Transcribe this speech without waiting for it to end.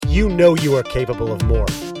you know you are capable of more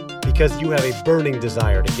because you have a burning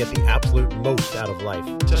desire to get the absolute most out of life,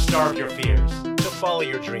 to starve your fears, to follow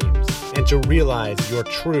your dreams, and to realize your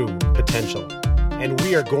true potential. And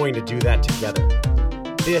we are going to do that together.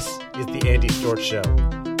 This is the Andy Storch Show.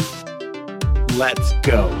 Let's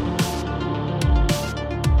go.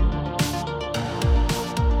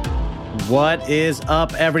 What is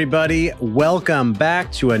up, everybody? Welcome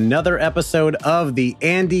back to another episode of the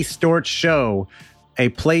Andy Storch Show, a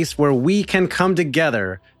place where we can come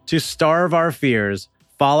together to starve our fears,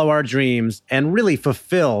 follow our dreams, and really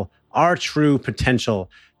fulfill our true potential.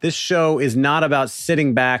 This show is not about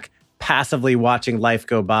sitting back, passively watching life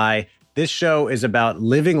go by. This show is about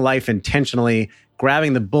living life intentionally,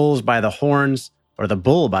 grabbing the bulls by the horns, or the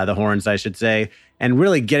bull by the horns, I should say, and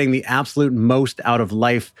really getting the absolute most out of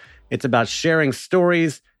life. It's about sharing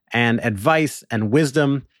stories and advice and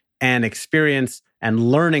wisdom and experience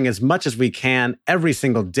and learning as much as we can every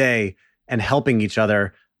single day and helping each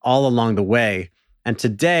other all along the way. And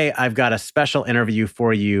today I've got a special interview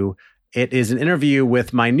for you. It is an interview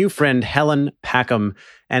with my new friend, Helen Packham.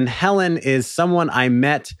 And Helen is someone I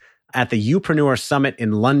met at the Youpreneur Summit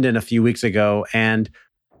in London a few weeks ago. And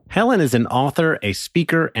Helen is an author, a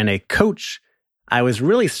speaker, and a coach. I was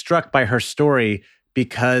really struck by her story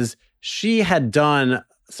because she had done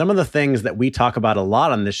some of the things that we talk about a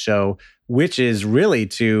lot on this show, which is really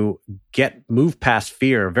to move past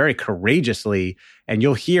fear very courageously. And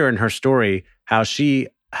you'll hear in her story how she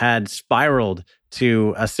had spiraled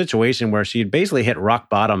to a situation where she had basically hit rock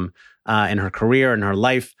bottom in her career and her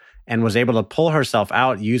life, and was able to pull herself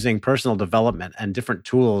out using personal development and different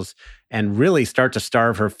tools and really start to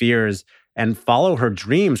starve her fears and follow her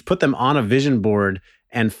dreams, put them on a vision board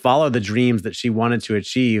and follow the dreams that she wanted to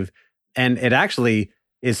achieve. And it actually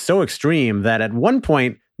is so extreme that at one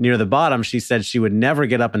point near the bottom, she said she would never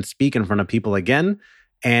get up and speak in front of people again.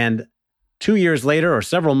 And 2 years later or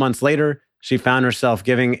several months later, she found herself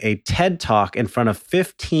giving a TED Talk in front of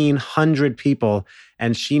 1,500 people.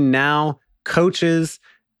 And she now coaches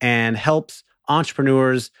and helps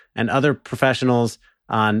entrepreneurs and other professionals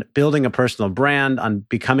on building a personal brand, on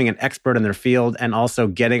becoming an expert in their field, and also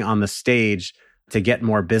getting on the stage to get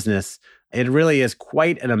more business. It really is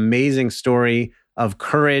quite an amazing story of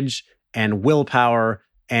courage and willpower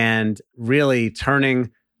and really turning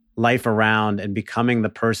life around and becoming the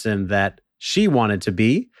person that she wanted to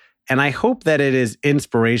be. And I hope that it is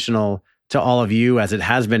inspirational to all of you as it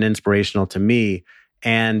has been inspirational to me.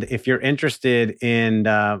 And if you're interested in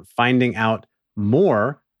finding out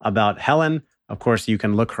more about Helen, of course, you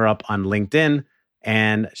can look her up on LinkedIn.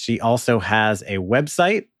 And she also has a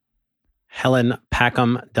website,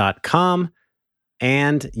 helenpackham.com.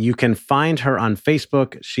 And you can find her on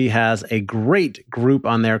Facebook. She has a great group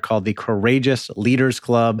on there called the Courageous Leaders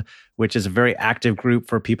Club, which is a very active group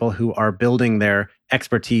for people who are building their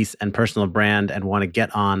expertise and personal brand and want to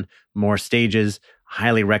get on more stages.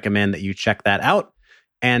 Highly recommend that you check that out.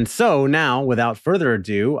 And so now, without further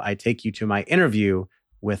ado, I take you to my interview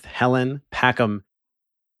with Helen Packham.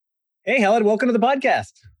 Hey, Helen, welcome to the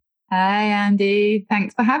podcast. Hi, Andy.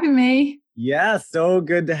 Thanks for having me. Yeah, so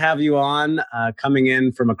good to have you on, coming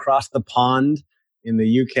in from across the pond in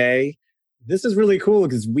the UK. This is really cool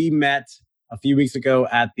because we met a few weeks ago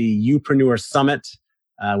at the Youpreneur Summit,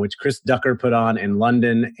 which Chris Ducker put on in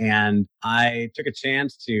London. And I took a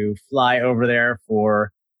chance to fly over there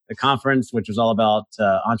for the conference, which was all about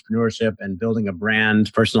entrepreneurship and building a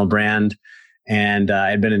brand, personal brand. And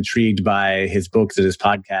I'd been intrigued by his books and his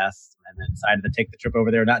podcasts, and then decided to take the trip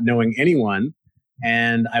over there, not knowing anyone.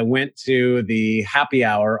 And I went to the happy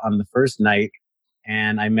hour on the first night,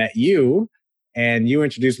 and I met you, and you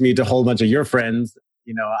introduced me to a whole bunch of your friends.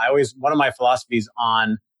 You know, one of my philosophies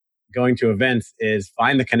on going to events is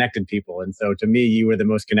find the connected people. And so to me, you were the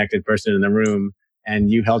most connected person in the room,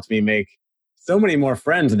 and you helped me make so many more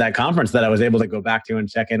friends at that conference that I was able to go back to and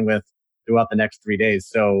check in with throughout the next 3 days.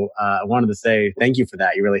 So I wanted to say thank you for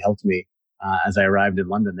that. You really helped me as I arrived in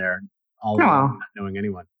London there, all alone, not knowing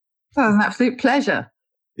anyone. That was an absolute pleasure.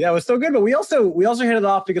 Yeah, it was so good. But we also hit it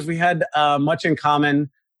off because we had much in common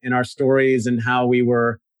in our stories and how we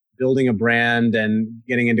were building a brand and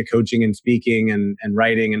getting into coaching and speaking and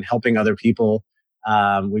writing and helping other people.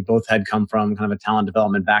 We both had come from kind of a talent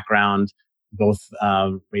development background, both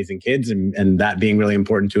raising kids and that being really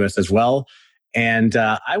important to us as well. And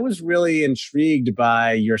I was really intrigued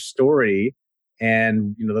by your story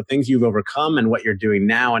and, you know, the things you've overcome and what you're doing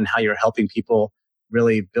now and how you're helping people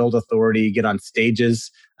really build authority, get on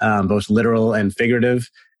stages, both literal and figurative.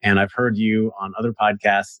 And I've heard you on other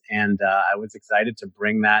podcasts, and I was excited to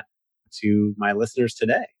bring that to my listeners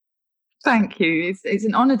today. Thank you. It's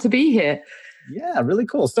an honor to be here. Yeah, really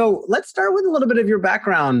cool. So let's start with a little bit of your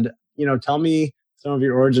background. Tell me some of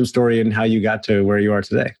your origin story and how you got to where you are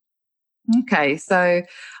today. Okay, so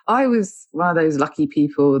I was one of those lucky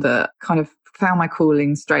people that kind of found my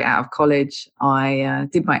calling straight out of college. I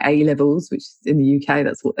did my A levels, which is in the UK,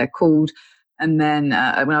 that's what they're called. And then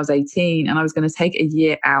when I was 18 and I was going to take a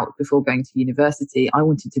year out before going to university, I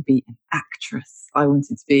wanted to be an actress. I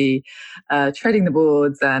wanted to be treading the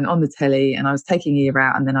boards and on the telly. And I was taking a year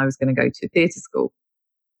out and then I was going to go to theatre school.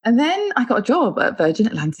 And then I got a job at Virgin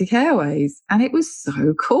Atlantic Airways and it was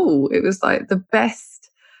so cool. It was like the best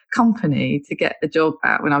company to get a job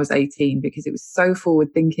at when I was 18 because it was so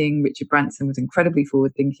forward thinking. Richard Branson was incredibly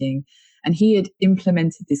forward thinking and he had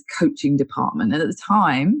implemented this coaching department. And at the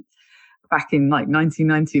time, back in like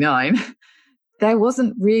 1999, there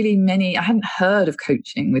wasn't really I hadn't heard of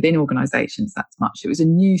coaching within organizations that much. It was a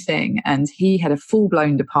new thing. And he had a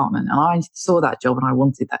full-blown department and I saw that job and I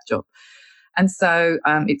wanted that job. And so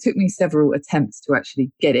it took me several attempts to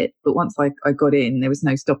actually get it. But once I got in, there was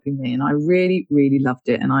no stopping me. And I really, really loved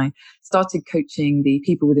it. And I started coaching the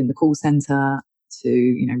people within the call center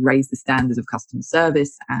to, raise the standards of customer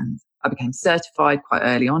service. And I became certified quite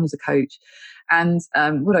early on as a coach. And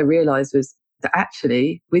what I realized was that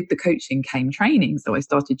actually with the coaching came training. So I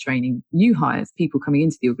started training new hires, people coming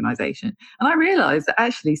into the organization. And I realized that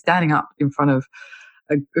actually standing up in front of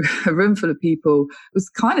a room full of people was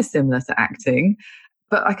kind of similar to acting,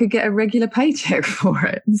 but I could get a regular paycheck for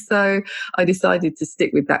it. And so I decided to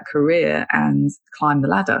stick with that career and climb the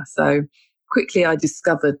ladder. So quickly I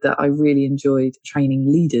discovered that I really enjoyed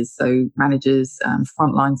training leaders, so managers,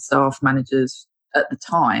 frontline staff managers at the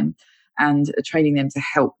time, and training them to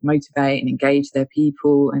help motivate and engage their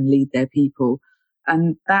people and lead their people.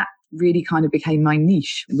 And that really kind of became my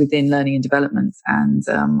niche within learning and development. And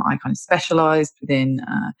I kind of specialized within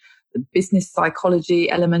the business psychology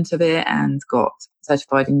element of it and got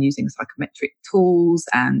certified in using psychometric tools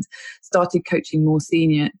and started coaching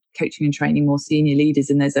and training more senior leaders.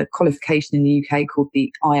 And there's a qualification in the UK called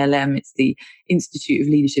the ILM. It's the Institute of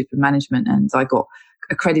Leadership and Management. And I got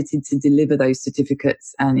accredited to deliver those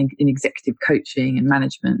certificates and in executive coaching and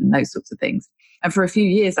management and those sorts of things. And for a few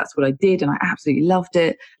years, that's what I did. And I absolutely loved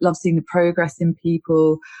it. Loved seeing the progress in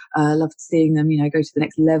people. Loved seeing them, go to the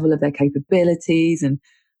next level of their capabilities. And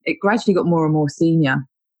it gradually got more and more senior.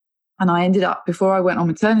 And I ended up, before I went on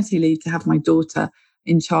maternity leave, to have my daughter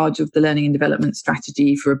in charge of the learning and development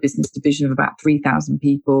strategy for a business division of about 3,000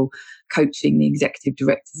 people, coaching the executive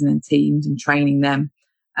directors and their teams and training them.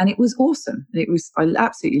 And it was awesome. I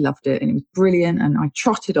absolutely loved it. And it was brilliant. And I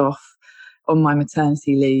trotted off on my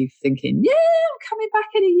maternity leave thinking, yeah, I'm coming back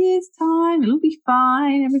in a year's time. It'll be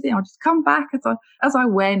fine. Everything. I'll just come back as I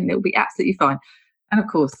went. It'll be absolutely fine. And of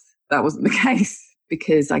course, that wasn't the case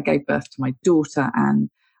because I gave birth to my daughter and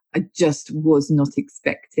I just was not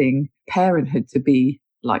expecting parenthood to be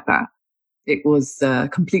like that. It was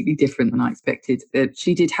completely different than I expected.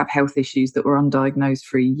 She did have health issues that were undiagnosed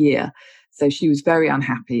for a year. So she was very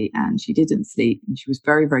unhappy and she didn't sleep and she was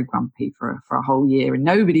very, very grumpy for a whole year and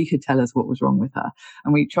nobody could tell us what was wrong with her.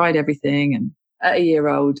 And we tried everything. And at a year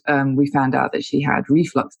old, we found out that she had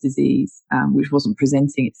reflux disease, which wasn't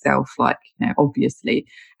presenting itself obviously.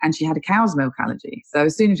 And she had a cow's milk allergy. So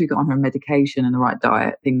as soon as we got on her medication and the right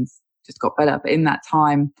diet, things just got better. But in that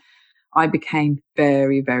time, I became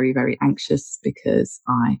very, very, very anxious because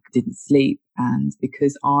I didn't sleep and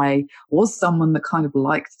because I was someone that kind of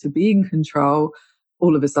liked to be in control.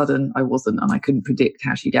 All of a sudden, I wasn't and I couldn't predict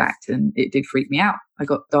how she'd act and it did freak me out. I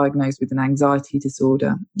got diagnosed with an anxiety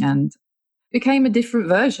disorder and became a different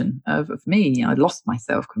version of me. I'd lost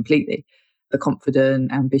myself completely. The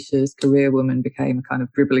confident, ambitious career woman became a kind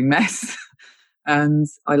of dribbling mess and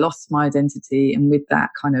I lost my identity. And with that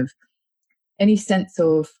kind of any sense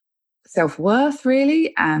of self-worth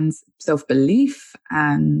really and self-belief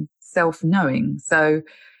and self-knowing. So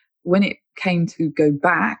when it came to go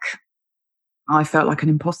back, I felt like an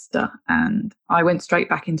imposter and I went straight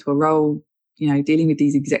back into a role, dealing with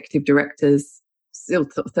these executive directors, still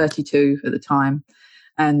 32 at the time.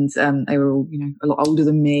 And they were all, a lot older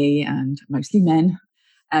than me and mostly men.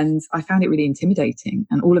 And I found it really intimidating.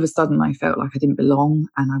 And all of a sudden I felt like I didn't belong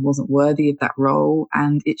and I wasn't worthy of that role.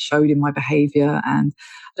 And it showed in my behavior. And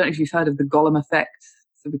I don't know if you've heard of the Gollum effect.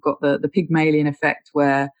 So we've got the Pygmalion effect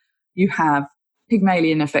where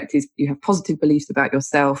Pygmalion effect is you have positive beliefs about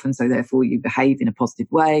yourself. And so therefore you behave in a positive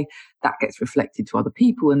way. That gets reflected to other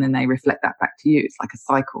people and then they reflect that back to you. It's like a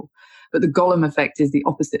cycle. But the Gollum effect is the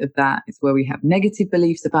opposite of that. It's where we have negative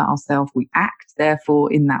beliefs about ourselves. We act,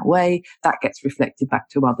 therefore, in that way. That gets reflected back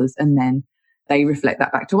to others. And then they reflect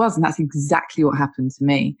that back to us. And that's exactly what happened to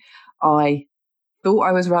me. I thought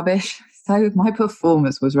I was rubbish, So my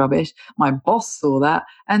performance was rubbish. My boss saw that.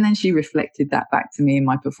 And then she reflected that back to me in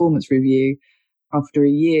my performance review after a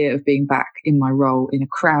year of being back in my role in a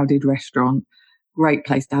crowded restaurant. Great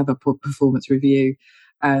place to have a performance review.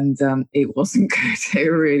 And it wasn't good. It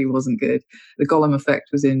really wasn't good. The Gollum effect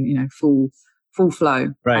was in, full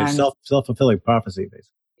flow. Right. And Self-fulfilling prophecy, basically.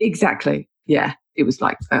 Exactly. Yeah. It was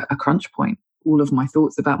like a crunch point. All of my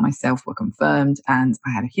thoughts about myself were confirmed, and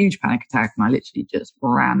I had a huge panic attack, and I literally just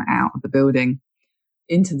ran out of the building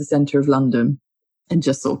into the centre of London and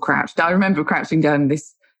just sort of crouched. I remember crouching down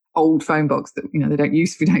this old phone box that,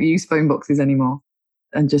 we don't use phone boxes anymore,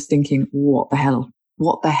 and just thinking, what the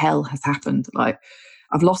hell has happened? Like,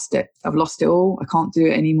 I've lost it all. I can't do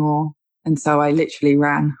it anymore. And so I literally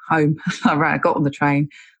ran home. I got on the train,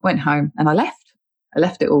 went home, and I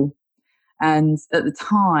left it all. And at the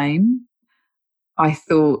time, I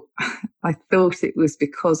thought it was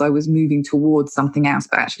because I was moving towards something else,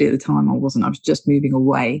 but actually at the time I wasn't. I was just moving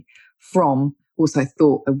away from, also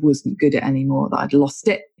thought I wasn't good at it anymore, that I'd lost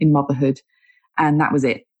it in motherhood, and that was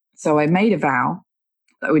it. So I made a vow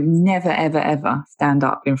that I would never, ever, ever stand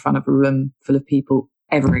up in front of a room full of people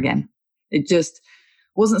ever again. It just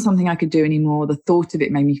wasn't something I could do anymore. The thought of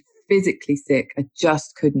it made me physically sick. I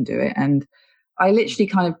just couldn't do it. And I literally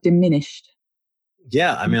kind of diminished.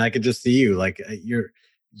 Yeah. I mean, I could just see you, like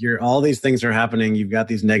you're all these things are happening. You've got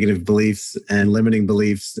these negative beliefs and limiting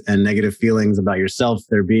beliefs and negative feelings about yourself.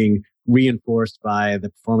 They're being reinforced by the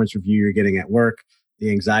performance review you're getting at work.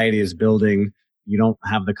 The anxiety is building. You don't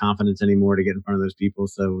have the confidence anymore to get in front of those people.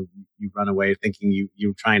 So you run away thinking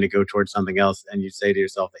you're trying to go towards something else. And you say to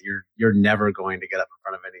yourself that you're never going to get up in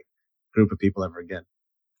front of any group of people ever again.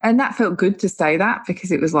 And that felt good to say that,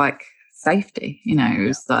 because it was like safety, it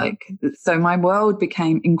was like, so my world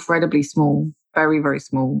became incredibly small, very, very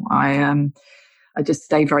small. I just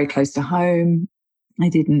stayed very close to home. I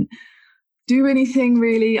didn't do anything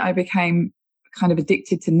really. I became kind of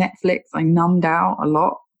addicted to Netflix. I numbed out a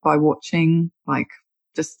lot by watching like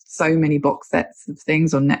just so many box sets of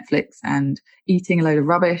things on Netflix and eating a load of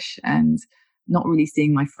rubbish and not really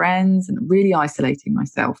seeing my friends and really isolating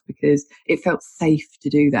myself because it felt safe to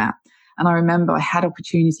do that. And I remember I had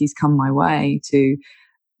opportunities come my way to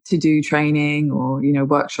do training or,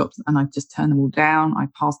 workshops, and I just turned them all down. I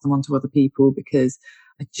passed them on to other people because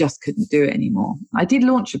I just couldn't do it anymore. I did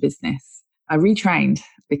launch a business. I retrained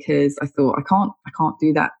because I thought I can't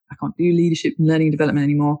do that. I can't do leadership and learning and development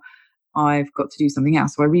anymore. I've got to do something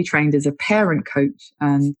else. So I retrained as a parent coach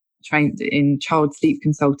and trained in child sleep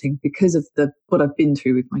consulting because of what I've been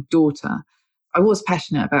through with my daughter. I was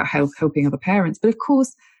passionate about helping other parents, but of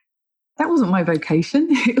course, that wasn't my vocation.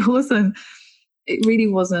 It really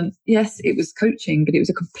wasn't. Yes, it was coaching, but it was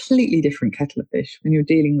a completely different kettle of fish when you're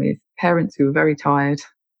dealing with parents who are very tired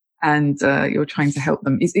and you're trying to help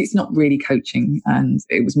them. It's not really coaching, and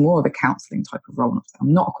it was more of a counselling type of role.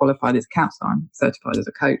 I'm not qualified as a counsellor. I'm certified as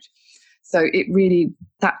a coach. So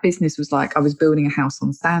that business was like I was building a house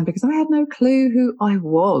on sand because I had no clue who I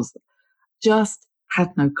was. Just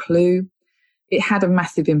had no clue. It had a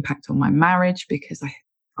massive impact on my marriage because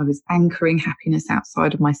I was anchoring happiness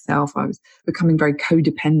outside of myself. I was becoming very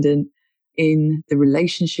codependent in the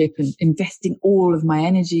relationship and investing all of my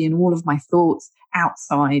energy and all of my thoughts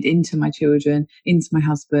outside into my children, into my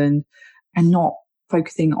husband, and not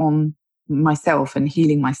focusing on myself and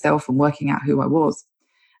healing myself and working out who I was.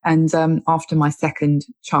 And after my second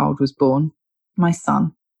child was born, my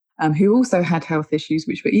son, who also had health issues,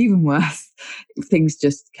 which were even worse, things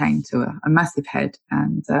just came to a massive head,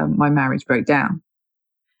 and my marriage broke down.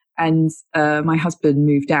 And my husband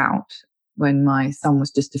moved out when my son was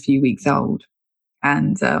just a few weeks old,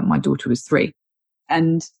 and my daughter was 3.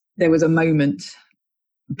 And there was a moment,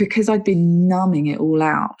 because I'd been numbing it all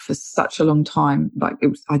out for such a long time,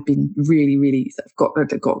 I'd been really, really got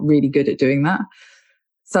really good at doing that.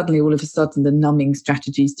 Suddenly, all of a sudden, the numbing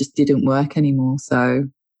strategies just didn't work anymore. So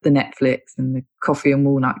the Netflix and the coffee and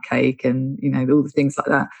walnut cake and, all the things like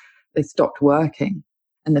that, they stopped working.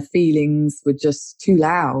 And the feelings were just too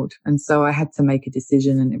loud. And so I had to make a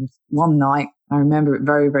decision. And it was one night, I remember it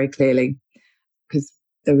very, very clearly, because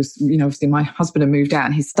there was, obviously my husband had moved out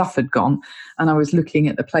and his stuff had gone. And I was looking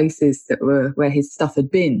at the places that were where his stuff had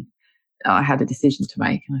been. I had a decision to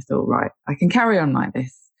make. And I thought, right, I can carry on like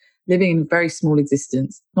this, living in a very small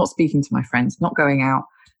existence, not speaking to my friends, not going out,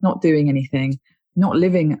 not doing anything, not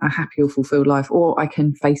living a happy or fulfilled life, or I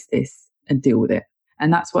can face this and deal with it.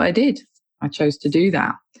 And that's what I did. I chose to do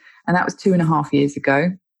that. And that was 2.5 years ago.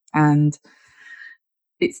 And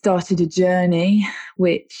it started a journey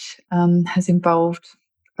which has involved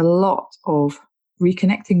a lot of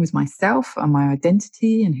reconnecting with myself and my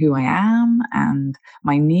identity and who I am and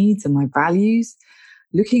my needs and my values,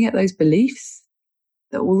 looking at those beliefs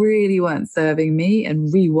that really weren't serving me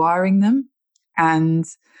and rewiring them. And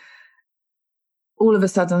all of a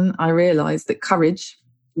sudden, I realized that courage,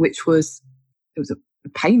 it was a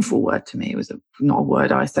painful word to me. It was not a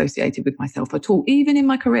word I associated with myself at all, even in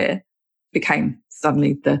my career, became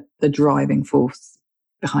suddenly the driving force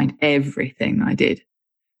behind everything I did.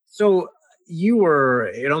 So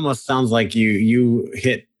it almost sounds like you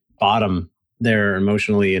hit bottom there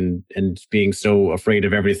emotionally and being so afraid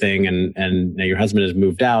of everything. And now your husband has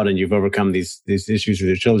moved out and you've overcome these issues with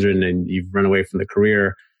your children and you've run away from the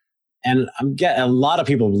career. And a lot of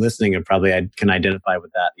people listening and probably I can identify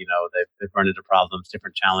with that. You know, they've run into problems,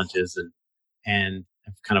 different challenges, and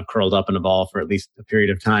have kind of curled up in a ball for at least a period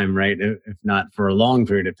of time, right? If not for a long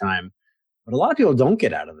period of time. But a lot of people don't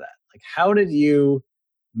get out of that. Like, how did you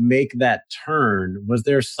make that turn? Was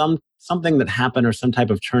there something that happened or some type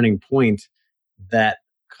of turning point that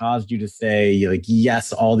caused you to say, like,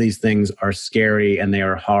 yes, all these things are scary and they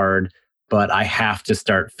are hard, but I have to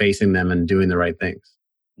start facing them and doing the right things?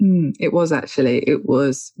 It was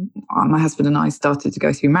my husband and I started to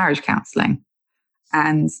go through marriage counselling,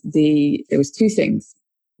 and there was two things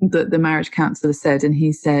that the marriage counsellor said. And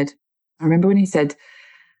he said, I remember when he said,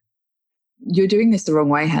 "You're doing this the wrong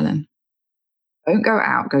way, Helen. Don't go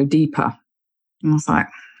out, go deeper." And I was like,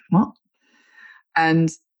 what? And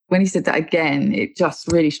when he said that again, it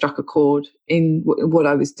just really struck a chord in what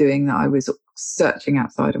I was doing, that I was searching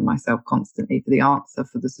outside of myself constantly for the answer,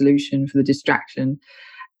 for the solution, for the distraction,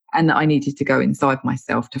 and that I needed to go inside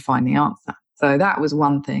myself to find the answer. So that was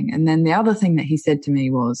one thing. And then the other thing that he said to me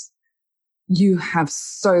was, you have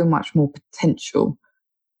so much more potential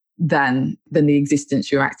than the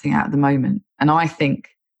existence you're acting out at the moment. And I think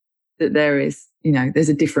that there's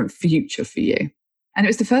a different future for you. And it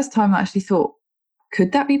was the first time I actually thought,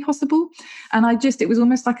 could that be possible? And it was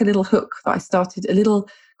almost like a little hook that I started, a little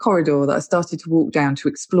corridor that I started to walk down to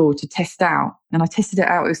explore, to test out. And I tested it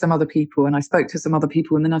out with some other people, and I spoke to some other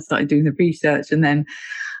people, and then I started doing the research, and then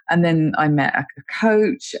I met a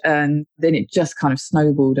coach, and then it just kind of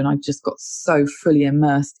snowballed, and I just got so fully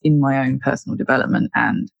immersed in my own personal development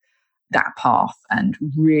and that path, and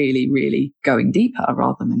really, really going deeper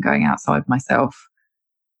rather than going outside myself.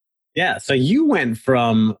 Yeah. So you went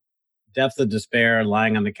from depths of despair,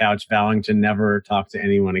 lying on the couch, vowing to never talk to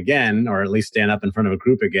anyone again, or at least stand up in front of a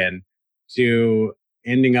group again, to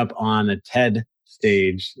ending up on a TED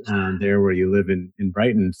stage there where you live in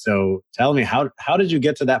Brighton. So tell me, how did you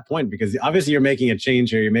get to that point? Because obviously you're making a change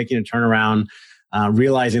here. You're making a turnaround,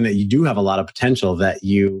 realizing that you do have a lot of potential that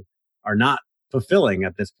you are not fulfilling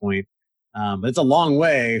at this point. But it's a long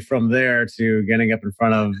way from there to getting up in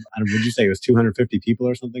front of, would you say it was 250 people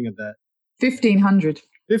or something at that? 1,500.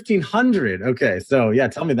 1,500. Okay. So yeah,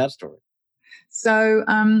 tell me that story. So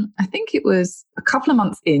I think it was a couple of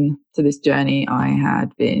months into this journey. I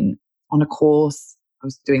had been on a course. I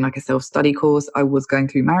was doing like a self-study course. I was going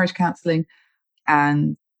through marriage counselling,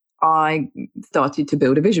 and I started to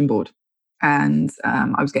build a vision board. And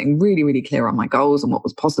I was getting really, really clear on my goals and what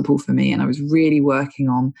was possible for me. And I was really working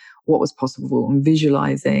on what was possible and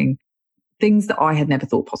visualizing things that I had never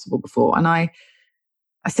thought possible before. And I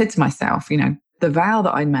said to myself, the vow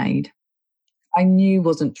that I made, I knew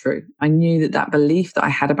wasn't true. I knew that belief that I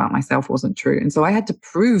had about myself wasn't true. And so I had to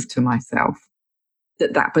prove to myself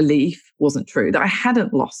that belief wasn't true, that I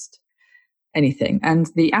hadn't lost anything. And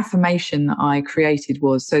the affirmation that I created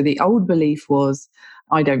was, so the old belief was,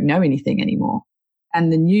 I don't know anything anymore.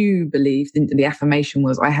 And the new belief, the affirmation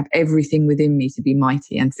was, I have everything within me to be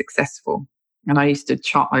mighty and successful. And I used to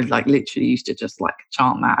chant, I literally used to just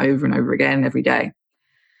chant that over and over again every day.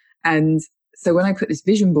 And so when I put this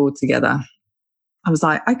vision board together, I was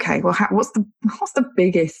like, okay, well, what's the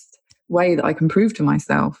biggest way that I can prove to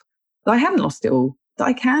myself that I haven't lost it all, that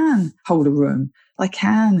I can hold a room, that I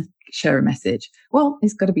can share a message? Well,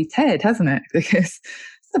 it's got to be TED, hasn't it? Because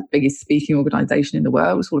it's the biggest speaking organization in the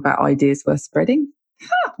world. It's all about ideas worth spreading.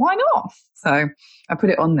 Why not? So I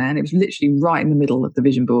put it on there, and it was literally right in the middle of the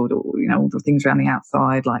vision board, or, all the things around the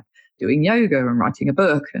outside, like doing yoga and writing a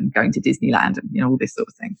book and going to Disneyland and, all this sort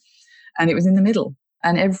of thing. And it was in the middle.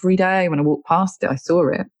 And every day when I walked past it, I saw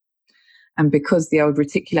it. And because the old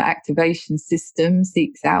reticular activation system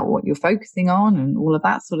seeks out what you're focusing on and all of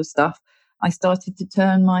that sort of stuff, I started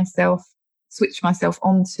to switch myself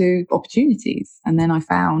onto opportunities. And then I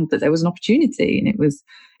found that there was an opportunity, and it was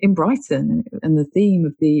in Brighton. And the theme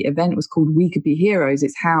of the event was called We Could Be Heroes.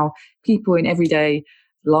 It's how people in everyday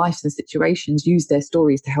lives and situations use their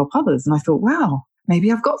stories to help others. And I thought, wow,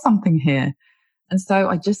 maybe I've got something here. And so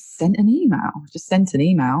I just sent an email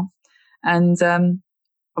and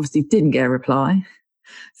obviously didn't get a reply.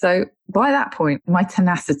 So by that point, my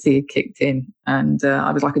tenacity had kicked in, and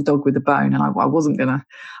I was like a dog with a bone, and I wasn't gonna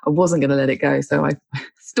let it go. So I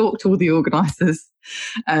stalked all the organisers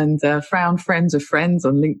and found friends of friends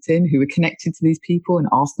on LinkedIn who were connected to these people and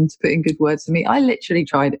asked them to put in good words for me. I literally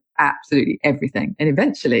tried absolutely everything, and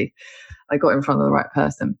eventually I got in front of the right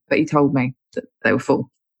person. But he told me that they were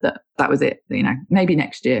full, that was it. Maybe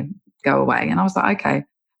next year, go away. And I was like, okay.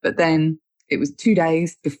 But then it was 2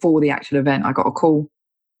 days before the actual event, I got a call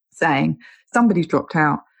saying, somebody's dropped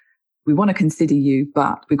out. We want to consider you,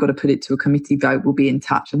 but we've got to put it to a committee vote. We'll be in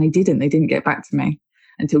touch. And they didn't get back to me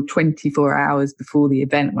until 24 hours before the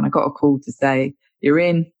event, when I got a call to say, you're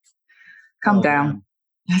in, come down, man.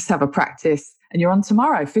 Let's have a practice. And you're on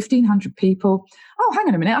tomorrow, 1,500 people. Oh, hang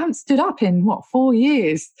on a minute. I haven't stood up in 4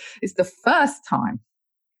 years? It's the first time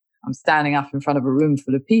I'm standing up in front of a room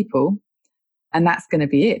full of people. And that's going to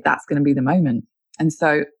be it. That's going to be the moment. And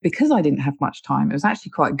so because I didn't have much time, it was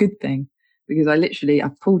actually quite a good thing, because I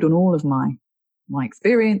pulled on all of my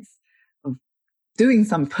experience of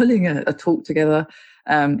pulling a talk together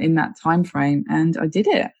in that time frame. And I did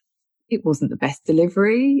it. It wasn't the best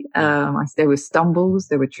delivery. There were stumbles,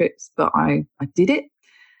 there were trips, but I did it.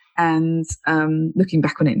 And looking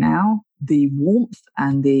back on it now, the warmth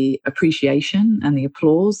and the appreciation and the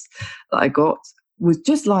applause that I got was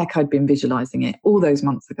just like I'd been visualizing it all those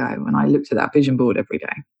months ago when I looked at that vision board every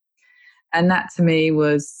day. And that to me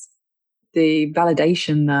was the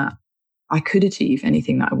validation that I could achieve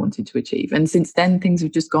anything that I wanted to achieve. And since then, things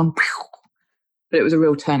have just gone, but it was a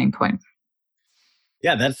real turning point.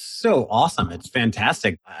 Yeah, that's so awesome. It's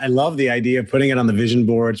fantastic. I love the idea of putting it on the vision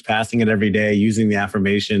boards, passing it every day, using the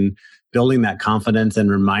affirmation, building that confidence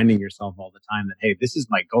and reminding yourself all the time that, hey, this is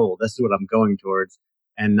my goal. This is what I'm going towards,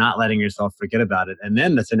 and not letting yourself forget about it. And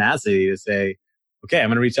then the tenacity to say, okay, I'm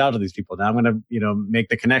going to reach out to these people. Now I'm going to, make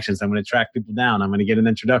the connections. I'm going to track people down. I'm going to get an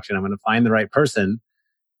introduction. I'm going to find the right person.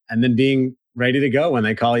 And then being ready to go when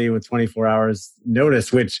they call you with 24 hours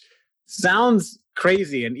notice, which sounds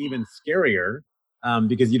crazy and even scarier.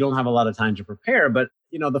 Because you don't have a lot of time to prepare. But,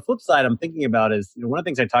 the flip side I'm thinking about is, one of the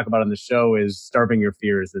things I talk about on the show is starving your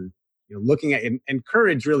fears and, looking at and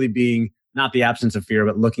courage really being not the absence of fear,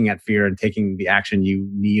 but looking at fear and taking the action you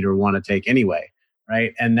need or want to take anyway.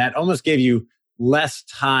 Right. And that almost gave you less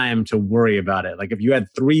time to worry about it. Like if you had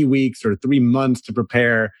 3 weeks or 3 months to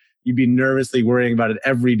prepare, you'd be nervously worrying about it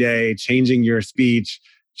every day, changing your speech,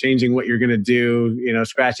 changing what you're going to do,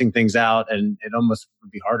 scratching things out, and it almost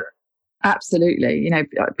would be harder. Absolutely.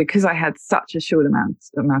 Because I had such a short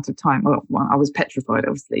amount of time. Well, I was petrified,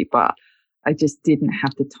 obviously, but I just didn't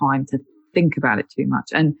have the time to think about it too much.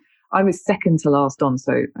 And I was second to last on.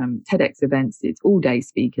 So TEDx events, it's all day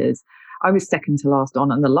speakers. I was second to last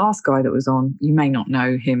on. And the last guy that was on, you may not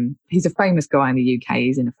know him. He's a famous guy in the UK.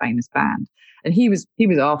 He's in a famous band. And he was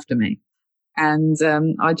after me. And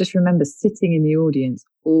I just remember sitting in the audience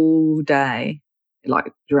all day,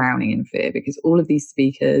 like drowning in fear, because all of these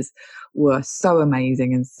speakers were so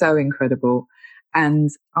amazing and so incredible. And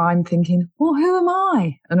I'm thinking, well, who am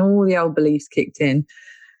I? And all the old beliefs kicked in.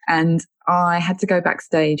 And I had to go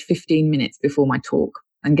backstage 15 minutes before my talk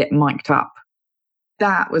and get mic'd up.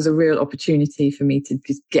 That was a real opportunity for me to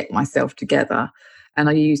just get myself together. And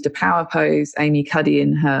I used a power pose, Amy Cuddy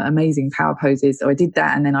in her amazing power poses. So I did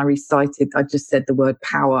that. And then I just said the word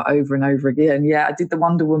power over and over again. Yeah, I did the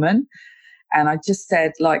Wonder Woman. And I just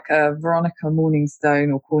said, like Veronica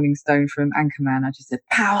Morningstone or Corningstone from Anchorman, I just said,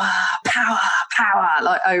 power, power, power,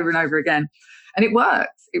 like over and over again. And it worked.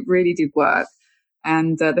 It really did work.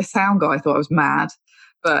 And the sound guy thought I was mad,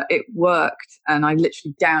 but it worked. And I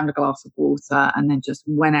literally downed a glass of water and then just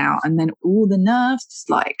went out. And then all the nerves just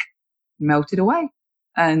like melted away.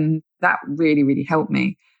 And that really, really helped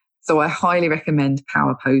me. So I highly recommend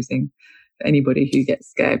power posing for anybody who gets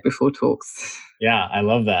scared before talks. Yeah, I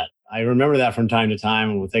love that. I remember that from time to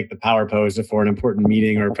time. We'll take the power pose before an important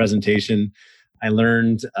meeting or a presentation. I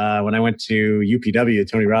learned when I went to UPW,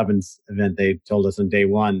 Tony Robbins event, they told us on day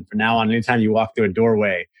one, from now on, anytime you walk through a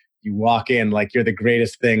doorway, you walk in like you're the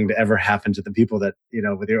greatest thing to ever happen to the people that,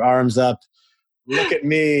 with your arms up, look at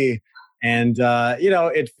me. And,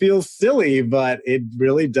 it feels silly, but it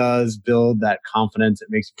really does build that confidence. It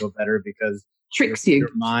makes you feel better because tricks you.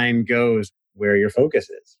 Your mind goes where your focus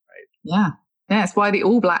is, right? Yeah. Yeah, it's why the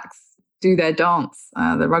All Blacks do their dance,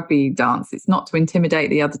 the rugby dance. It's not to intimidate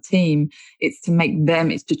the other team. It's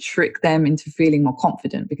to trick them into feeling more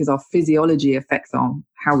confident, because our physiology affects on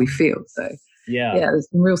how we feel. So yeah, there's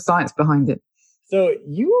some real science behind it. So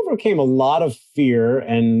you overcame a lot of fear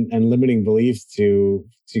and limiting beliefs to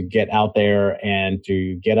get out there and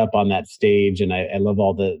to get up on that stage. And I love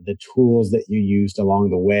all the tools that you used along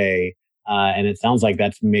the way. And it sounds like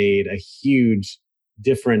that's made a huge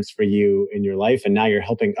difference for you in your life. And now you're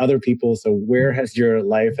helping other people. So where has your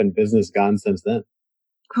life and business gone since then?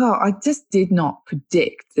 Well, I just did not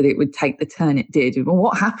predict that it would take the turn it did. But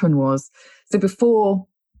what happened was, so before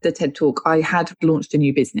the TED Talk, I had launched a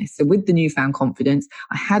new business. So with the newfound confidence,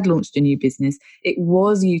 I had launched a new business. It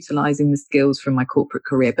was utilizing the skills from my corporate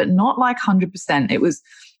career, but not like 100%. I was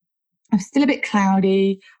still a bit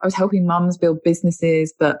cloudy. I was helping mums build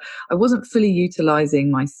businesses, but I wasn't fully utilizing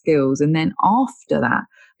my skills. And then after that,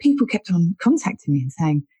 people kept on contacting me and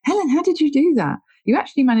saying, Helen, how did you do that? You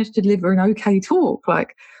actually managed to deliver an okay talk.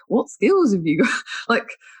 Like, what skills have you got? Like,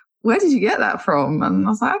 where did you get that from? And I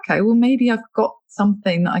was like, okay, well, maybe I've got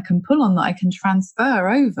something that I can pull on that I can transfer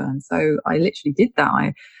over. And so I literally did that.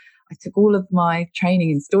 I took all of my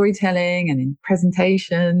training in storytelling and in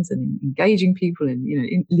presentations and in engaging people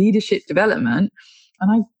in leadership development.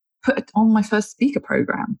 And I put it on my first speaker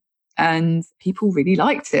program, and people really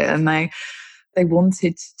liked it, and they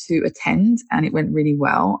wanted to attend, and it went really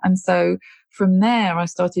well. And so from there, I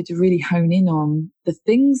started to really hone in on the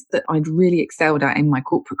things that I'd really excelled at in my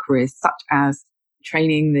corporate career, such as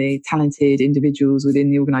training the talented individuals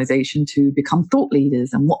within the organization to become thought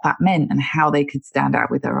leaders and what that meant and how they could stand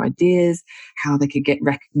out with their ideas, how they could get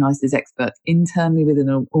recognized as experts internally within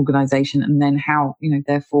an organization, and then how,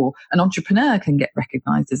 therefore an entrepreneur can get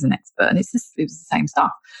recognized as an expert. And it was the same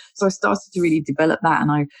stuff. So I started to really develop that,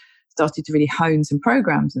 and I started to really hone some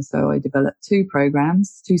programs. And so I developed two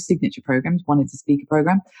signature programs. One is a speaker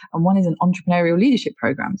program and one is an entrepreneurial leadership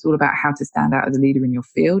program. It's all about how to stand out as a leader in your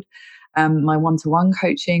field. My one-to-one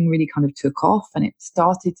coaching really kind of took off, and it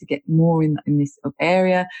started to get more in this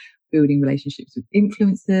area, building relationships with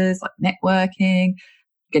influencers, like networking,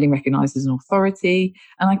 getting recognized as an authority.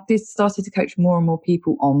 And I started to coach more and more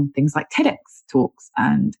people on things like TEDx talks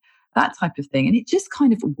and that type of thing. And it just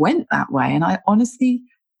kind of went that way. And I honestly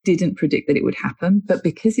didn't predict that it would happen, but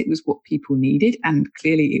because it was what people needed, and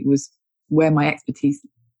clearly it was where my expertise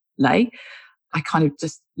lay, I kind of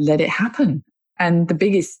just let it happen. And the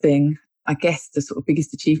biggest thing, I guess the sort of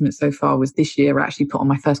biggest achievement so far was this year I actually put on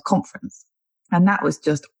my first conference. And that was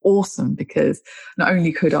just awesome, because not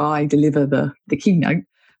only could I deliver the keynote,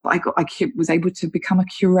 but I was able to become a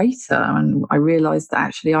curator. And I realized that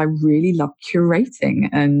actually I really love curating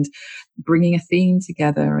and bringing a theme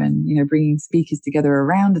together and, bringing speakers together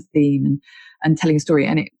around a theme and telling a story.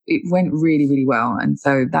 And it went really, really well. And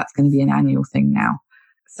so that's going to be an annual thing now.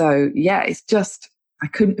 So yeah, it's just, I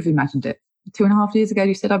couldn't have imagined it. 2.5 years ago,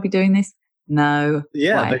 you said I'd be doing this. No.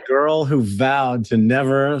 Yeah, way. The girl who vowed to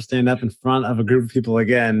never stand up in front of a group of people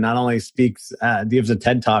again, not only gives a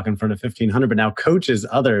TED Talk in front of 1,500, but now coaches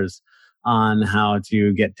others on how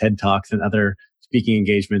to get TED Talks and other speaking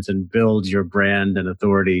engagements and build your brand and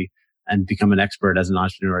authority and become an expert as an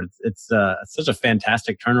entrepreneur. It's such a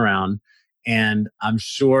fantastic turnaround. And I'm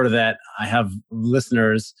sure that I have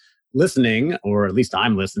listeners listening, or at least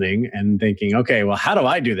I'm listening and thinking, okay, well, how do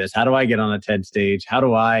I do this? How do I get on a TED stage? How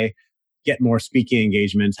do I get more speaking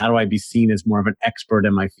engagements? How do I be seen as more of an expert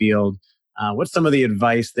in my field? What's some of the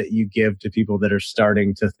advice that you give to people that are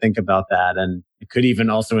starting to think about that? And it could even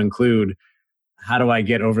also include, how do I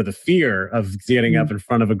get over the fear of getting up in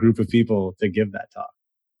front of a group of people to give that talk?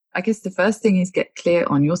 I guess the first thing is get clear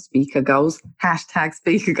on your speaker goals,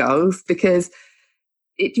 #speaker goals, because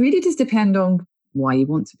it really does depend on why you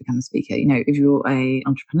want to become a speaker. If you're an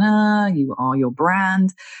entrepreneur, you are your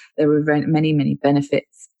brand, there are many, many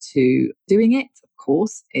benefits to doing it. Of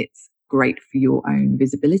course, it's great for your own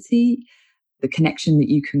visibility, the connection that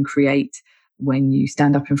you can create when you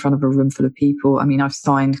stand up in front of a room full of people. I mean, I've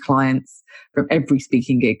signed clients from every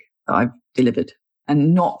speaking gig that I've delivered,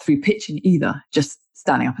 and not through pitching either, just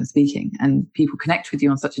standing up and speaking. And people connect with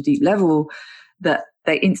you on such a deep level that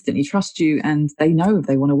they instantly trust you and they know if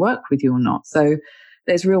they want to work with you or not. So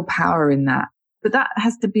there's real power in that. But that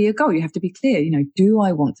has to be a goal. You have to be clear, do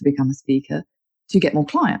I want to become a speaker to get more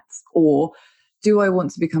clients? Or do I want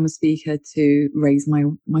to become a speaker to raise my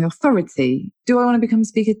authority? Do I want to become a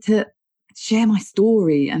speaker to share my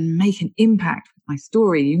story and make an impact with my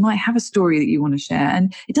story? You might have a story that you want to share,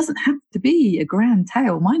 and it doesn't have to be a grand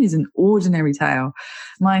tale. Mine is an ordinary tale.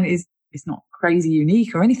 Mine is, it's not crazy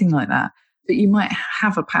unique or anything like that, but you might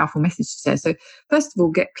have a powerful message to share. So first of all,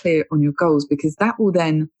 get clear on your goals, because that will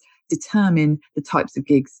then determine the types of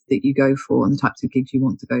gigs that you go for and the types of gigs you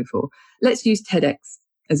want to go for. Let's use TEDx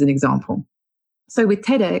as an example. So with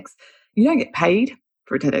TEDx, you don't get paid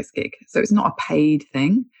for a TEDx gig. So it's not a paid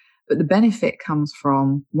thing. But the benefit comes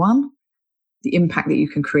from, one, the impact that you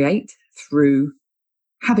can create through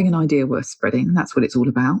having an idea worth spreading. That's what it's all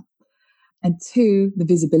about. And two, the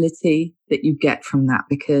visibility that you get from that,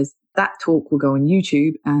 because that talk will go on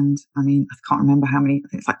YouTube. And I mean, I can't remember how many, I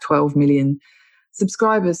think it's like 12 million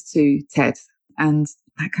subscribers to TED. And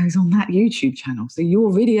that goes on that YouTube channel. So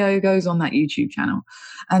your video goes on that YouTube channel.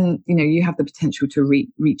 And, you have the potential to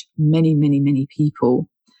reach many, many, many people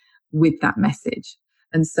with that message.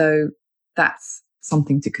 And so that's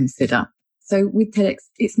something to consider. So with TEDx,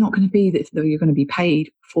 it's not going to be that you're going to be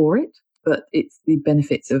paid for it, but it's the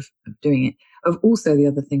benefits of doing it. Also, the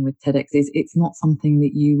other thing with TEDx is it's not something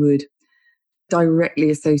that you would directly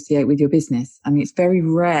associate with your business. I mean, it's very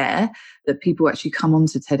rare that people actually come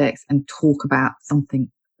onto TEDx and talk about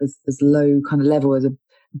something as low kind of level as a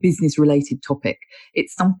business related topic.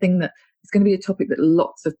 It's something that it's going to be a topic that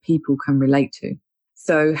lots of people can relate to.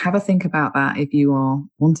 So have a think about that if you are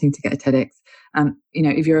wanting to get a TEDx.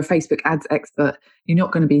 If you're a Facebook ads expert, you're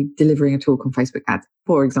not going to be delivering a talk on Facebook ads,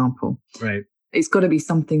 for example. Right. It's got to be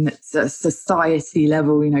something that's a society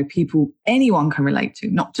level, anyone can relate to,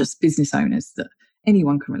 not just business owners, that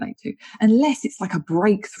anyone can relate to. Unless it's like a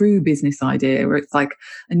breakthrough business idea or it's like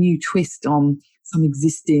a new twist on some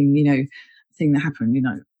existing, thing that happened,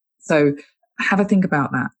 So have a think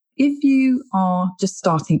about that. If you are just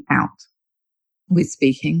starting out with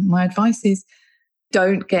speaking, my advice is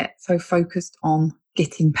don't get so focused on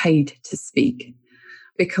getting paid to speak,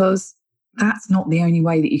 because that's not the only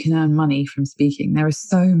way that you can earn money from speaking. There are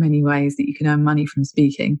so many ways that you can earn money from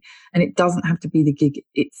speaking, and it doesn't have to be the gig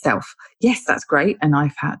itself. Yes, that's great. And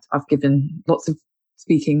I've given lots of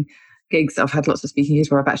speaking gigs. I've had lots of speaking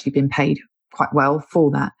gigs where I've actually been paid quite well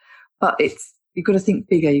for that. But you've got to think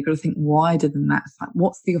bigger. You've got to think wider than that. It's like,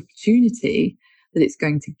 what's the opportunity that it's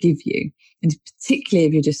going to give you? And particularly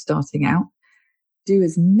if you're just starting out, do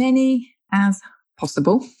as many as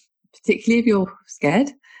possible, particularly if you're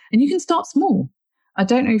scared. And you can start small. I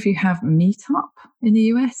don't know if you have Meetup in the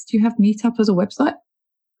US. Do you have Meetup as a website?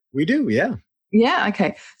 We do, yeah. Yeah,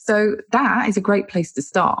 okay. So that is a great place to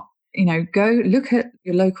start. Go look at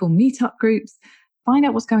your local Meetup groups, find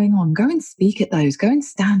out what's going on, go and speak at those, go and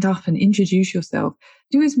stand up and introduce yourself.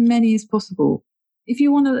 Do as many as possible. If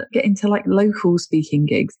you want to get into like local speaking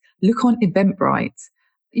gigs, look on Eventbrite.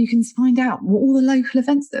 You can find out what all the local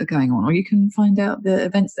events that are going on, or you can find out the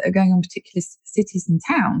events that are going on particular cities and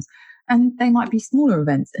towns. And they might be smaller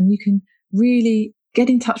events, and you can really get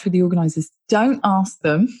in touch with the organizers. Don't ask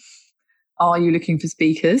them, are you looking for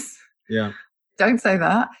speakers? Yeah. Don't say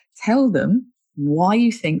that. Tell them why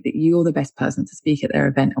you think that you're the best person to speak at their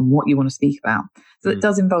event and what you want to speak about. So it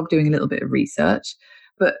does involve doing a little bit of research.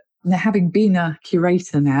 But now, having been a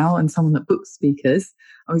curator now and someone that books speakers,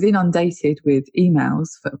 I was inundated with emails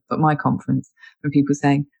for my conference from people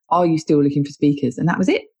saying, are you still looking for speakers? And that was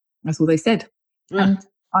it. That's all they said. Yeah. And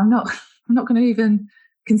I'm not going to even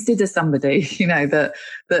consider somebody,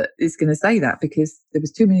 that is going to say that, because there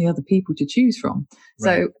was too many other people to choose from.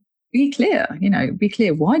 Right. So be clear,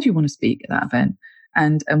 why do you want to speak at that event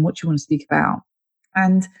and what you want to speak about?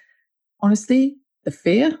 And honestly, the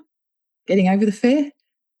fear, getting over the fear,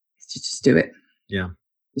 is to just do it. Yeah.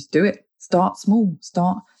 Just do it. Start small.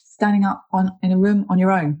 Start standing up in a room on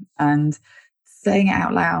your own and saying it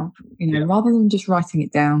out loud, rather than just writing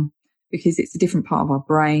it down, because it's a different part of our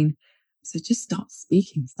brain. So just start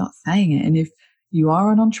speaking, start saying it. And if you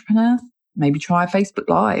are an entrepreneur, maybe try Facebook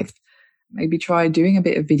Live, maybe try doing a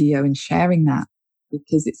bit of video and sharing that,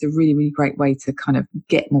 because it's a really, really great way to kind of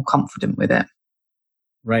get more confident with it.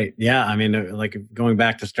 Right. Yeah. I mean, like going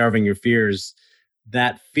back to starving your fears,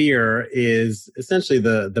 that fear is essentially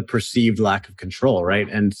the perceived lack of control, right?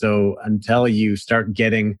 And so until you start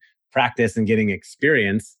getting practice and getting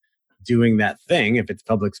experience doing that thing, if it's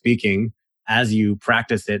public speaking, as you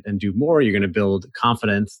practice it and do more, you're going to build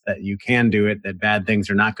confidence that you can do it, that bad things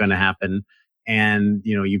are not going to happen. And,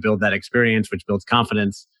 you build that experience, which builds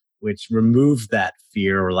confidence, which removes that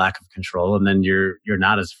fear or lack of control. And then you're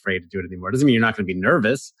not as afraid to do it anymore. It doesn't mean you're not going to be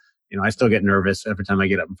nervous. I still get nervous every time I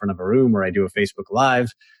get up in front of a room or I do a Facebook Live,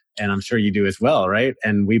 and I'm sure you do as well, right?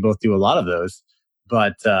 And we both do a lot of those,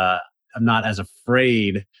 but I'm not as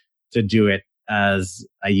afraid to do it as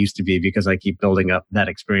I used to be, because I keep building up that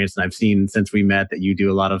experience. And I've seen since we met that you do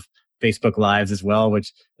a lot of Facebook Lives as well,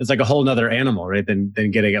 which is like a whole nother animal, right? Than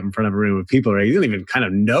getting up in front of a room of people, right? You don't even kind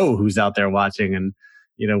of know who's out there watching and,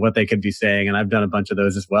 what they could be saying. And I've done a bunch of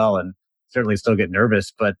those as well, and certainly still get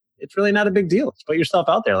nervous, but it's really not a big deal. Just put yourself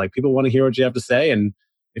out there. Like, people want to hear what you have to say. And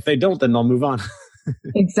if they don't, then they'll move on.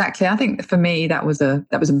 Exactly. I think for me, that was a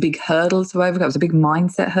big hurdle to overcome. That was a big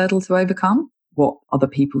mindset hurdle to overcome. What other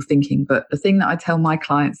people thinking? But the thing that I tell my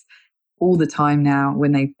clients all the time now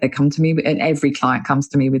when they come to me, and every client comes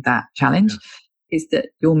to me with that challenge, is that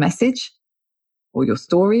your message or your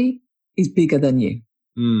story is bigger than you.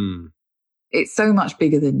 It's so much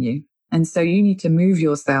bigger than you. And so you need to move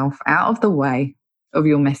yourself out of the way of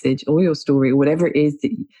your message or your story or whatever it is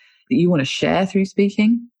that you want to share through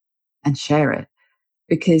speaking, and share it.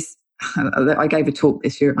 Because I gave a talk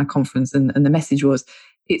this year at my conference, and the message was,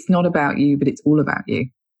 it's not about you, but it's all about you.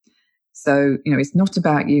 So, it's not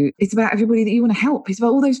about you. It's about everybody that you want to help. It's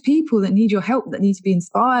about all those people that need your help, that need to be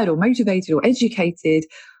inspired or motivated or educated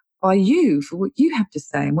by you for what you have to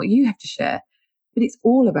say and what you have to share. But it's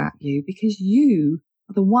all about you, because you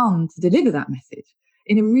are the one to deliver that message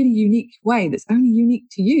in a really unique way that's only unique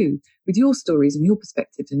to you, with your stories and your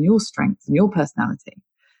perspectives and your strengths and your personality.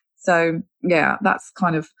 So, yeah, that's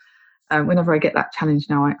kind of, whenever I get that challenge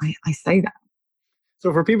now, I say that.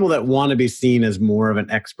 So for people that want to be seen as more of an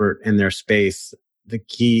expert in their space, the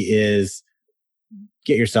key is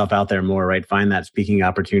get yourself out there more, right? Find that speaking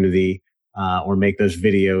opportunity, or make those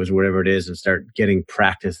videos, whatever it is, and start getting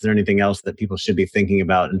practice. Is there anything else that people should be thinking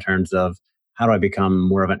about in terms of how do I become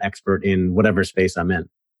more of an expert in whatever space I'm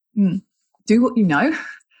in? Do what you know.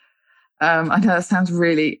 I know that sounds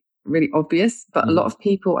really, really obvious, but a lot of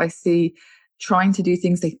people I see trying to do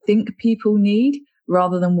things they think people need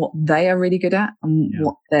rather than what they are really good at and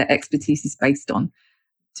what their expertise is based on.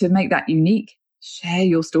 To make that unique, share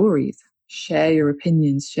your stories, share your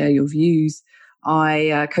opinions, share your views.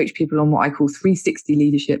 I coach people on what I call 360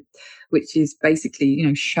 leadership, which is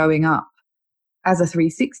basically, showing up as a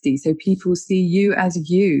 360. So people see you as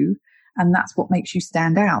you, and that's what makes you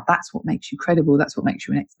stand out. That's what makes you credible. That's what makes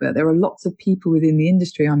you an expert. There are lots of people within the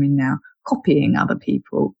industry I'm in now copying other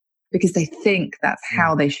people because they think that's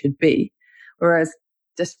how they should be. Whereas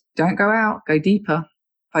just don't go out, go deeper,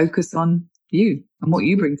 focus on you and what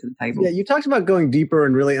you bring to the table. Yeah, you talked about going deeper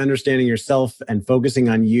and really understanding yourself and focusing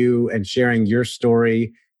on you and sharing your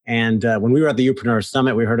story. And when we were at the Youpreneur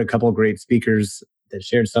Summit, we heard a couple of great speakers that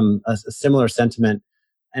shared a similar sentiment.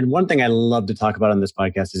 And one thing I love to talk about on this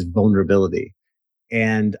podcast is vulnerability.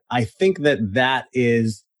 And I think that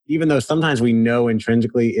is, even though sometimes we know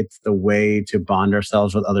intrinsically it's the way to bond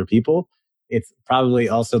ourselves with other people, it's probably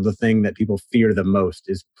also the thing that people fear the most,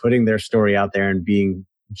 is putting their story out there and being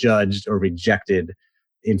judged or rejected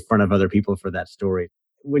in front of other people for that story.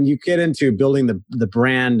 When you get into building the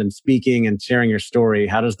brand and speaking and sharing your story,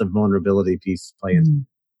 how does the vulnerability piece play in?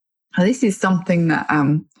 This is something that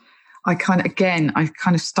I kind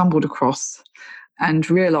of stumbled across and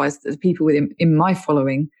realized that the people in my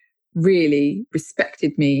following really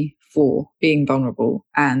respected me for being vulnerable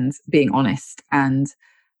and being honest and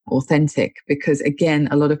authentic, because again,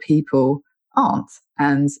 a lot of people aren't.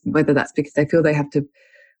 And whether that's because they feel they have to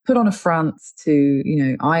put on a front to,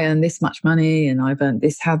 I earn this much money and I've earned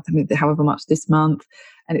this, however much this month,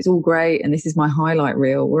 and it's all great and this is my highlight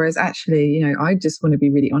reel. Whereas actually, I just want to be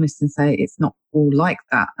really honest and say it's not all like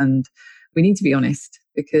that. And we need to be honest,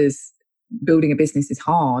 because building a business is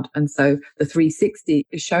hard. And so the 360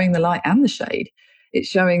 is showing the light and the shade. It's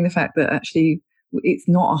showing the fact that actually it's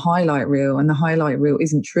not a highlight reel, and the highlight reel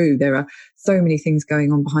isn't true. There are so many things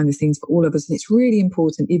going on behind the scenes for all of us. And it's really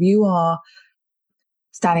important, if you are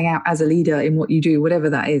standing out as a leader in what you do, whatever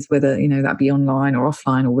that is, whether, that be online or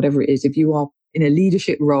offline or whatever it is, if you are in a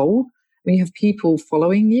leadership role, when you have people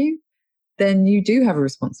following you, then you do have a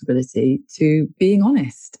responsibility to being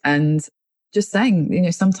honest and just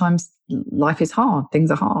saying, sometimes life is hard.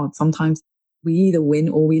 Things are hard. Sometimes we either win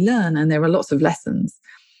or we learn, and there are lots of lessons.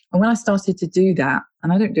 And when I started to do that,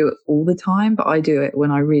 and I don't do it all the time, but I do it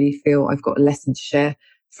when I really feel I've got a lesson to share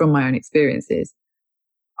from my own experiences,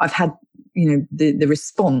 I've had, the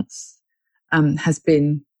response has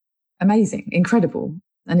been amazing, incredible.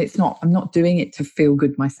 And I'm not doing it to feel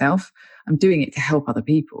good myself. I'm doing it to help other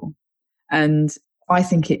people. And I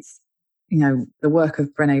think it's, the work of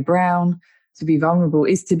Brené Brown, to be vulnerable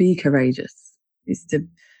is to be courageous. It's to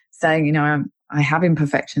saying, I have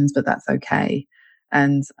imperfections, but that's okay.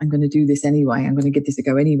 And I'm going to do this anyway. I'm going to give this a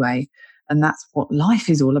go anyway. And that's what life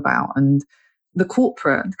is all about. And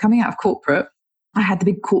coming out of corporate, I had the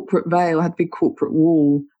big corporate veil, I had the big corporate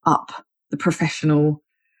wall up, the professional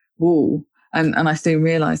wall. And I soon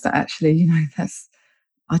realized that actually,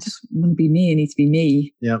 I just want to be me. I need to be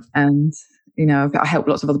me. Yep. And, I help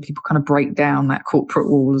lots of other people kind of break down that corporate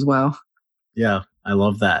wall as well. Yeah, I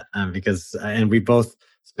love that because we both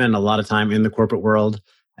spend a lot of time in the corporate world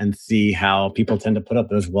and see how people tend to put up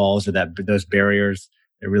those walls or those barriers.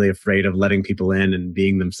 They're really afraid of letting people in and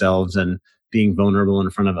being themselves and being vulnerable in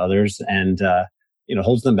front of others, and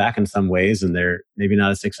holds them back in some ways. And they're maybe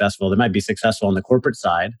not as successful. They might be successful on the corporate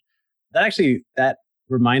side. That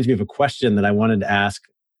reminds me of a question that I wanted to ask.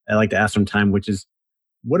 I like to ask from time, which is,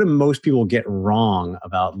 what do most people get wrong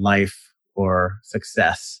about life or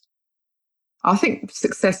success? I think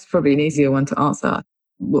success is probably an easier one to answer.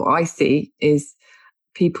 What I see is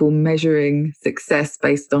people measuring success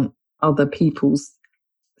based on other people's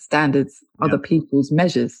standards, other people's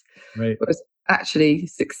measures. Right. Whereas actually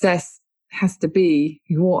success has to be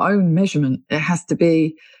your own measurement. It has to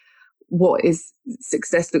be what is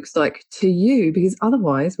success looks like to you, because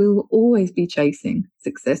otherwise we will always be chasing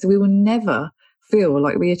success. We will never feel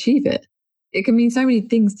like we achieve it. It can mean so many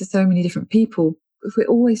things to so many different people. If we're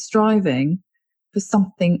always striving for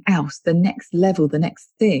something else, the next level, the next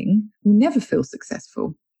thing, we'll never feel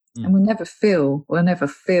successful. And we'll never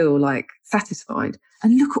feel like satisfied.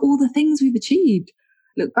 And look at all the things we've achieved.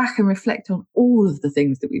 Look back and reflect on all of the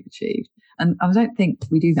things that we've achieved. And I don't think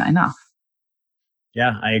we do that enough.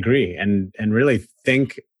 Yeah, I agree. And really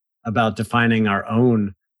think about defining our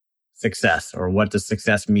own success, or what does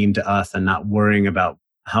success mean to us, and not worrying about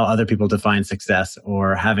how other people define success,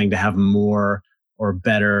 or having to have more or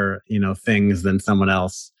better, things than someone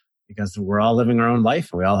else, because we're all living our own life.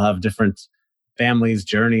 We all have different families,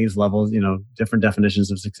 journeys, levels, different definitions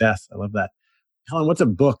of success. I love that. Helen, what's a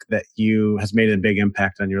book that has made a big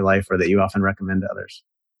impact on your life, or that you often recommend to others?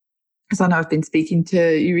 Because I know I've been speaking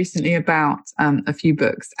to you recently about a few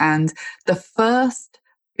books, and the first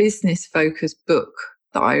business-focused book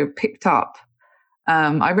that I picked up,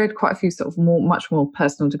 I read quite a few sort of much more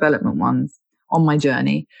personal development ones on my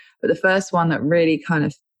journey, but the first one that really kind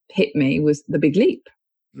of hit me was The Big Leap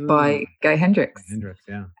by Gay Hendricks.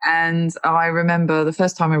 Yeah. And I remember the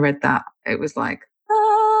first time I read that, it was like,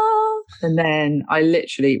 and then I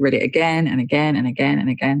literally read it again and again and again and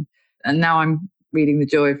again. And now I'm reading The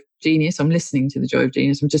Joy of Genius. I'm listening to The Joy of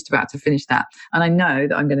Genius. I'm just about to finish that. And I know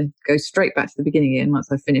that I'm going to go straight back to the beginning again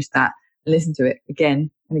once I finish that and listen to it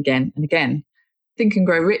again and again and again. Think and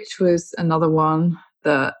Grow Rich was another one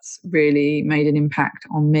that really made an impact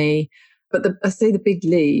on me. But I say The Big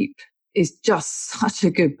Leap is just such a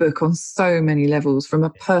good book on so many levels, from a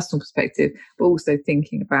personal perspective, but also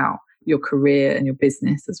thinking about your career and your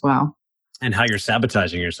business as well. And how you're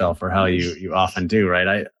sabotaging yourself, or how you often do,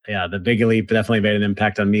 right? The Big Leap definitely made an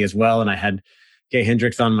impact on me as well. And I had Gay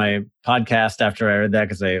Hendricks on my podcast after I read that,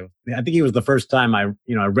 because I think he was the first time I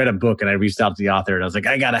read a book and I reached out to the author and I was like,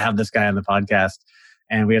 I got to have this guy on the podcast.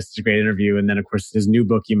 And we had such a great interview. And then, of course, his new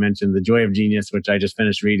book you mentioned, The Joy of Genius, which I just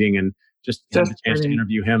finished reading, and just had the chance to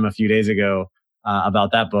interview him a few days ago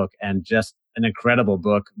about that book. And just an incredible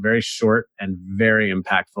book, very short and very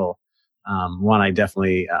impactful. One I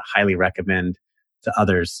definitely highly recommend to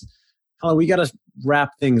others. We got to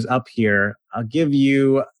wrap things up here. I'll give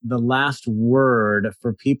you the last word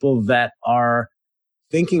for people that are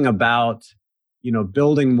thinking about,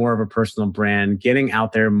 building more of a personal brand, getting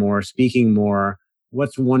out there more, speaking more.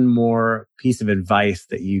 What's one more piece of advice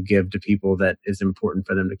that you give to people that is important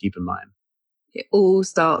for them to keep in mind? It all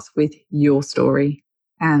starts with your story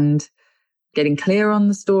and getting clear on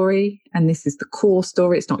the story. And this is the core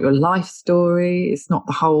story. It's not your life story. It's not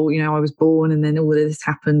the whole, I was born and then all of this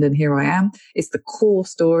happened and here I am. It's the core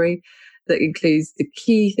story that includes the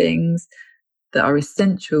key things that are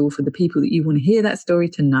essential for the people that you want to hear that story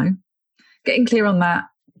to know. Getting clear on that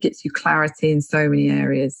gets you clarity in so many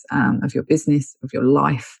areas of your business, of your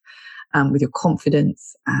life, with your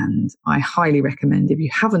confidence. And I highly recommend, if you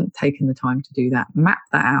haven't taken the time to do that, map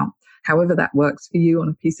that out. However that works for you, on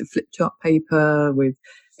a piece of flip chart paper with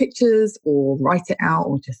pictures, or write it out,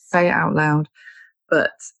 or just say it out loud. But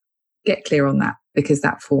get clear on that, because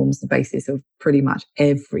that forms the basis of pretty much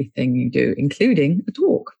everything you do, including a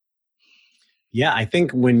talk. Yeah, I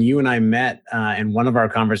think when you and I met in one of our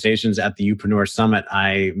conversations at the Youpreneur Summit,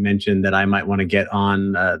 I mentioned that I might want to get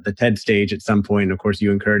on the TED stage at some point. And of course,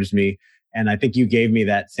 you encouraged me. And I think you gave me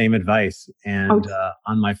that same advice. And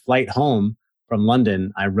on my flight home from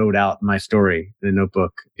London, I wrote out my story in a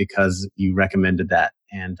notebook because you recommended that.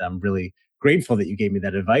 And I'm really grateful that you gave me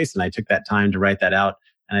that advice. And I took that time to write that out.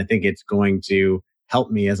 And I think it's going to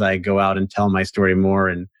help me as I go out and tell my story more,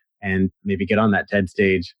 and maybe get on that TED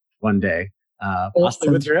stage one day. Possibly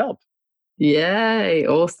with your help. Yay.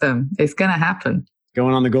 Awesome. It's going to happen.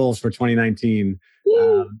 Going on the goals for 2019.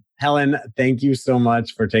 Helen, thank you so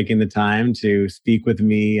much for taking the time to speak with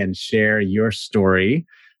me and share your story,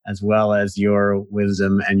 as well as your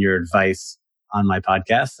wisdom and your advice on my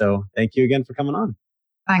podcast. So thank you again for coming on.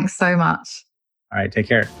 Thanks so much. All right. Take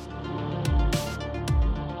care.